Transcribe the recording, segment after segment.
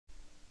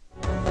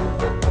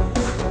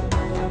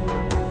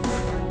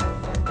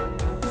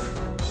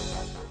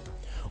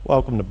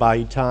Welcome to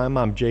Bayou Time.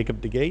 I'm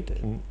Jacob DeGate,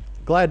 and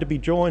glad to be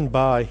joined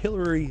by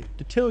Hilary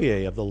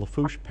Detillier of the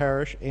Lafourche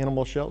Parish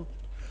Animal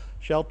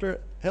Shelter.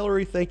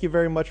 Hilary, thank you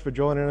very much for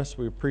joining us.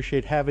 We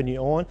appreciate having you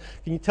on.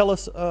 Can you tell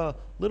us a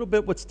little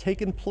bit what's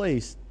taking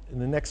place in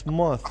the next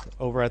month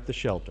over at the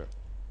shelter?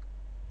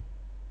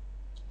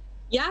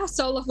 Yeah,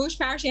 so Lafourche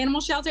Parish Animal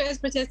Shelter is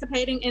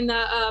participating in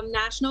the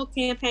national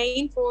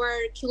campaign for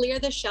Clear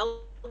the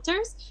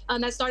Shelters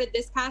that started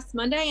this past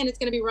Monday, and it's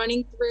going to be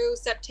running through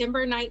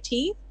September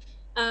 19th.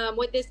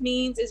 What this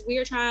means is we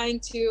are trying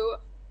to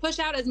push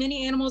out as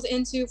many animals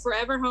into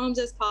forever homes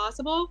as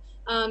possible.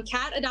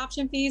 Cat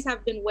adoption fees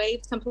have been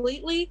waived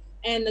completely,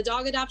 and the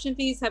dog adoption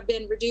fees have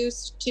been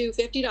reduced to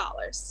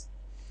 $50.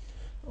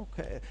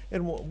 Okay,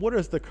 and what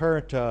is the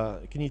current,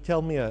 can you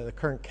tell me the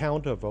current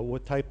count of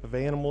what type of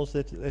animals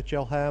that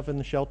y'all have in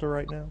the shelter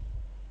right now?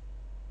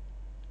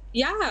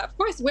 Yeah, of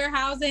course. We're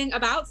housing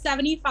about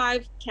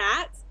 75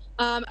 cats.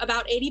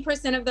 About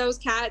 80% of those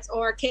cats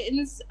are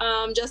kittens,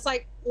 just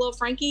like little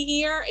Frankie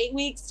here, 8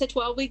 weeks to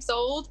 12 weeks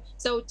old.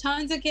 So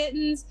tons of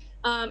kittens,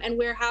 and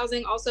we're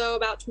housing also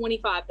about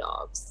 25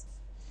 dogs.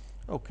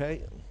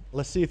 Okay,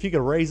 let's see if you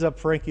can raise up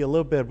Frankie a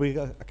little bit.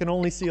 I can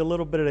only see a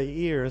little bit of the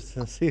ears.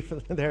 And see if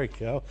there you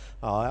go.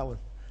 Oh,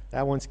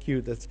 that one's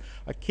cute. That's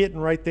a kitten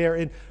right there.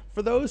 And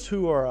for those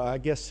who are, I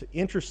guess,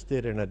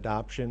 interested in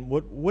adoption,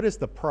 what is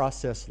the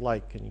process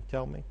like? Can you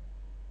tell me?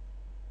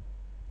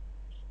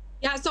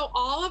 Yeah, so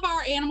all of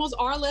our animals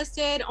are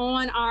listed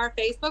on our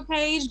Facebook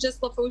page,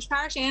 just Lafourche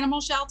Parish Animal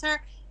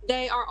Shelter.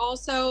 They are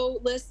also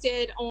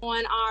listed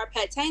on our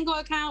Pet Tango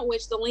account,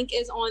 which the link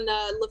is on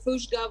the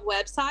Lafourche Gov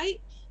website.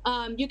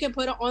 You can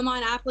put an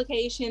online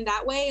application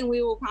that way, and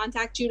we will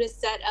contact you to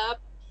set up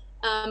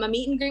a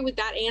meet and greet with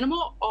that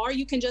animal, or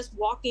you can just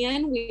walk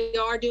in. We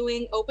are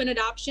doing open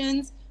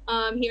adoptions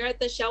here at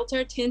the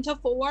shelter 10 to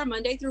 4,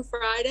 Monday through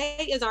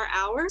Friday is our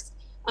hours.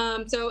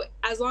 So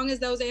as long as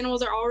those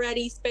animals are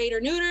already spayed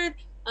or neutered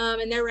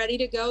and they're ready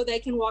to go, they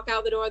can walk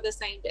out the door the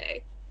same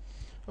day.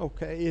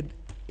 Okay.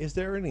 Is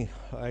there any,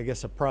 I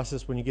guess, a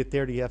process when you get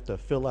there? Do you have to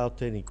fill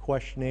out any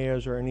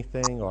questionnaires or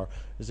anything? Or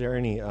is there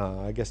any,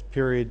 I guess,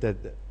 period that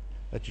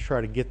you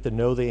try to get to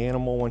know the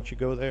animal once you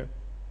go there?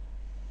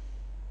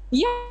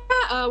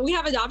 Yeah, we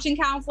have adoption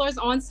counselors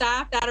on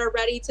staff that are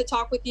ready to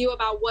talk with you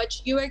about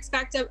what you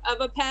expect of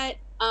a pet,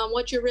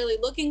 what you're really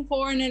looking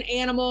for in an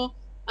animal.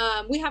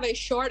 We have a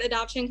short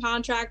adoption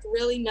contract,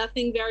 really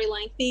nothing very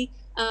lengthy,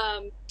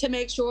 to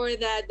make sure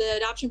that the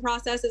adoption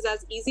process is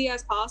as easy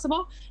as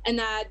possible and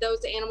that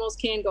those animals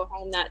can go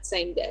home that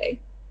same day.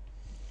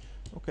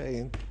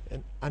 Okay,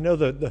 and I know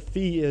the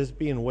fee is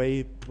being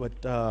waived, but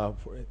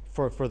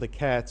for the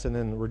cats and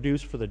then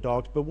reduced for the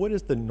dogs. But what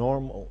is the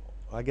normal?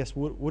 I guess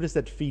what does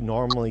that fee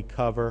normally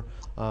cover,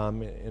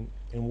 and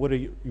what are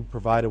you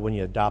provided when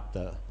you adopt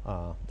the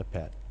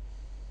pet?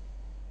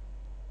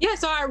 Yeah,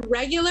 so our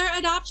regular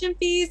adoption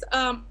fees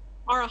are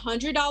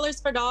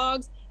 $100 for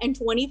dogs and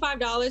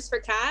 $25 for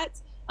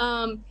cats.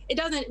 It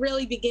doesn't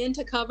really begin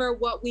to cover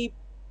what we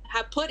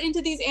have put into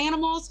these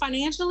animals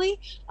financially,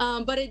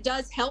 but it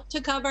does help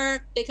to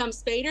cover. They come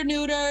spayed or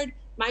neutered,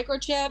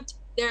 microchipped,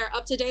 they're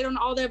up to date on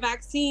all their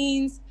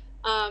vaccines.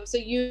 So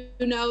you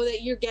know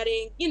that you're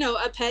getting,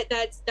 a pet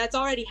that's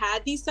already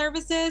had these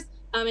services,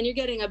 and you're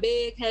getting a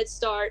big head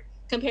start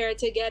compared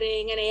to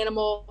getting an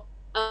animal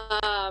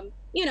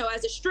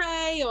as a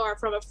stray or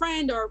from a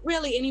friend or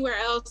really anywhere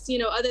else,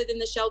 other than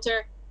the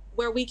shelter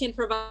where we can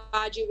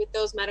provide you with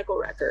those medical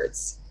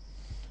records.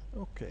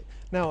 Okay.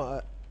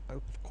 Now,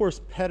 of course,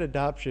 pet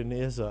adoption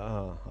is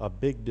a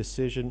big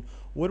decision.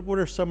 What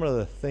are some of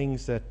the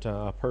things that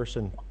a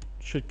person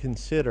should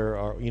consider,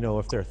 or,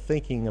 if they're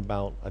thinking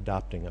about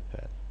adopting a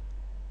pet?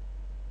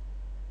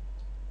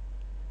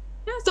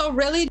 Yeah, so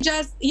really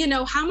just,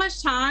 how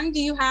much time do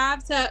you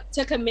have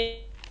to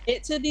commit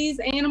to these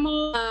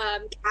animals?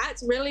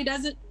 Cats really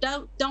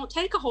don't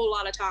take a whole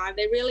lot of time.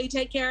 They really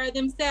take care of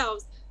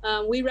themselves.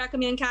 We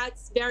recommend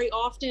cats very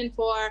often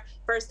for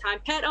first-time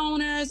pet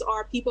owners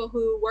or people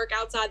who work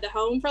outside the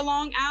home for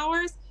long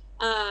hours.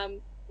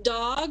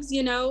 Dogs,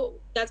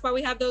 that's why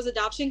we have those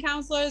adoption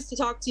counselors to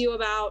talk to you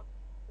about,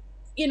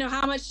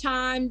 how much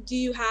time do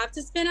you have to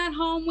spend at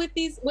home with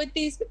these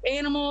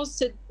animals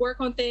to work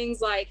on things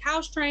like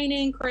house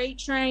training, crate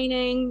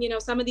training.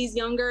 Some of these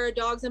younger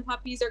dogs and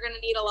puppies are going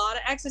to need a lot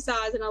of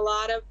exercise and a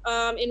lot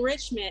of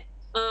enrichment.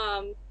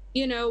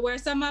 Where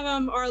some of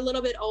them are a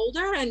little bit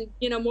older and,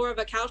 more of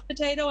a couch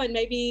potato, and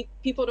maybe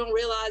people don't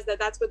realize that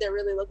that's what they're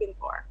really looking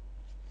for.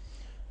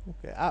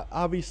 Okay.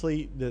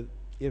 Obviously,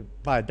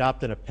 by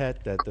adopting a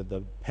pet, that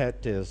the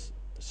pet is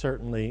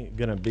certainly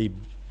going to be,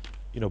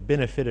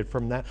 benefited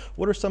from that.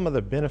 What are some of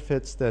the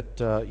benefits that,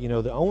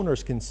 the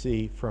owners can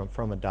see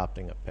from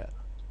adopting a pet?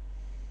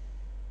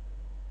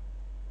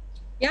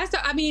 Yeah, so,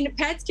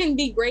 pets can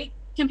be great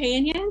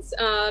companions.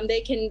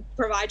 They can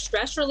provide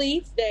stress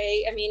relief.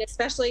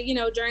 Especially,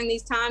 during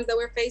these times that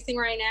we're facing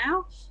right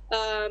now,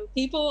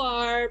 people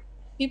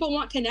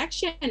want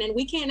connection, and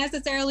we can't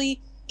necessarily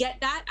get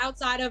that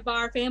outside of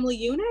our family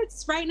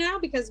units right now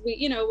because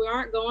we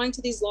aren't going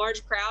to these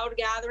large crowd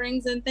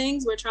gatherings and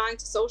things. We're trying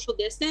to social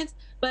distance.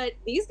 But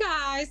these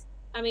guys,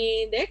 I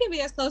mean, they can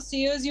be as close to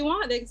you as you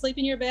want. They can sleep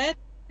in your bed.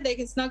 They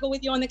can snuggle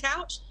with you on the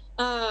couch.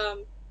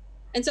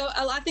 And so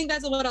I think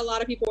that's what a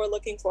lot of people are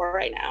looking for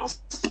right now.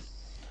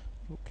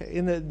 Okay,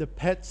 and the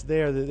pets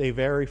there, they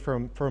vary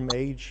from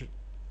age.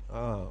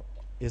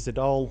 Is it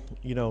all,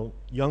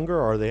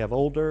 younger, or they have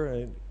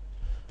older?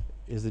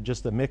 Is it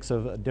just a mix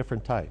of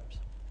different types?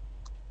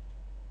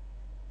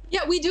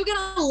 Yeah, we do get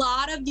a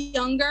lot of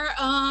younger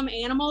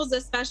animals,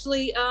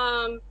 especially,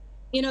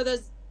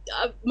 those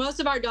most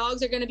of our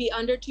dogs are going to be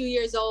under 2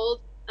 years old.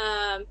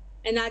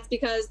 And that's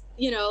because,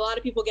 a lot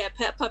of people get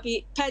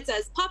pets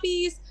as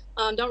puppies,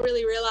 don't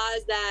really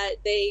realize that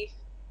they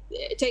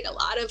take a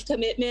lot of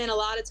commitment, a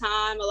lot of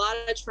time, a lot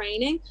of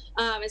training.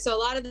 And so a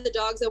lot of the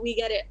dogs that we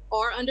get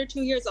are under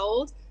 2 years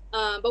old.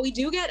 But we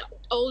do get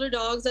older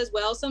dogs as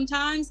well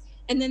sometimes.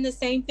 And then the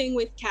same thing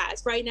with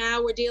cats. Right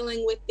now, we're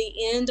dealing with the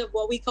end of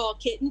what we call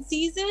kitten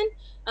season.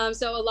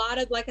 So a lot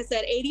of, like I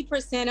said,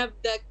 80% of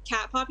the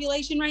cat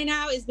population right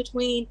now is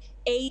between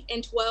 8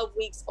 and 12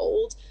 weeks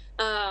old.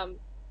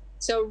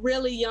 So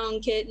really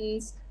young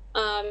kittens.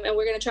 And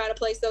we're going to try to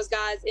place those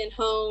guys in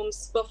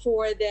homes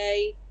before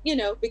they,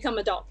 become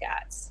adult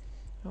cats.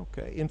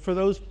 Okay. And for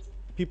those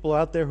people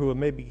out there who are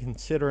maybe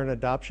considering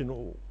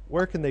adoption,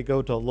 where can they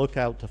go to look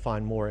out to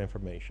find more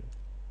information?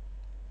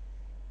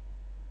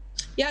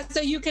 Yeah,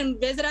 so you can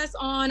visit us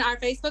on our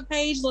Facebook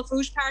page,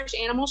 Lafourche Parish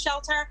Animal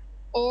Shelter,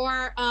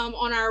 or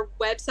on our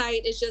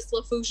website, it's just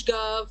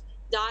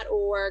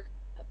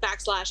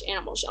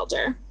lafourchegov.org/animal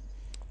shelter.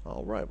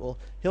 All right. Well,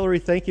 Hilary,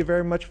 thank you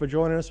very much for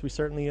joining us. We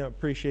certainly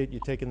appreciate you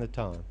taking the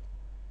time.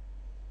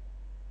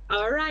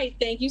 All right.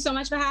 Thank you so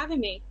much for having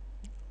me.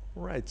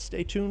 All right.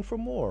 Stay tuned for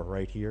more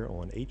right here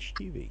on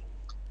HTV.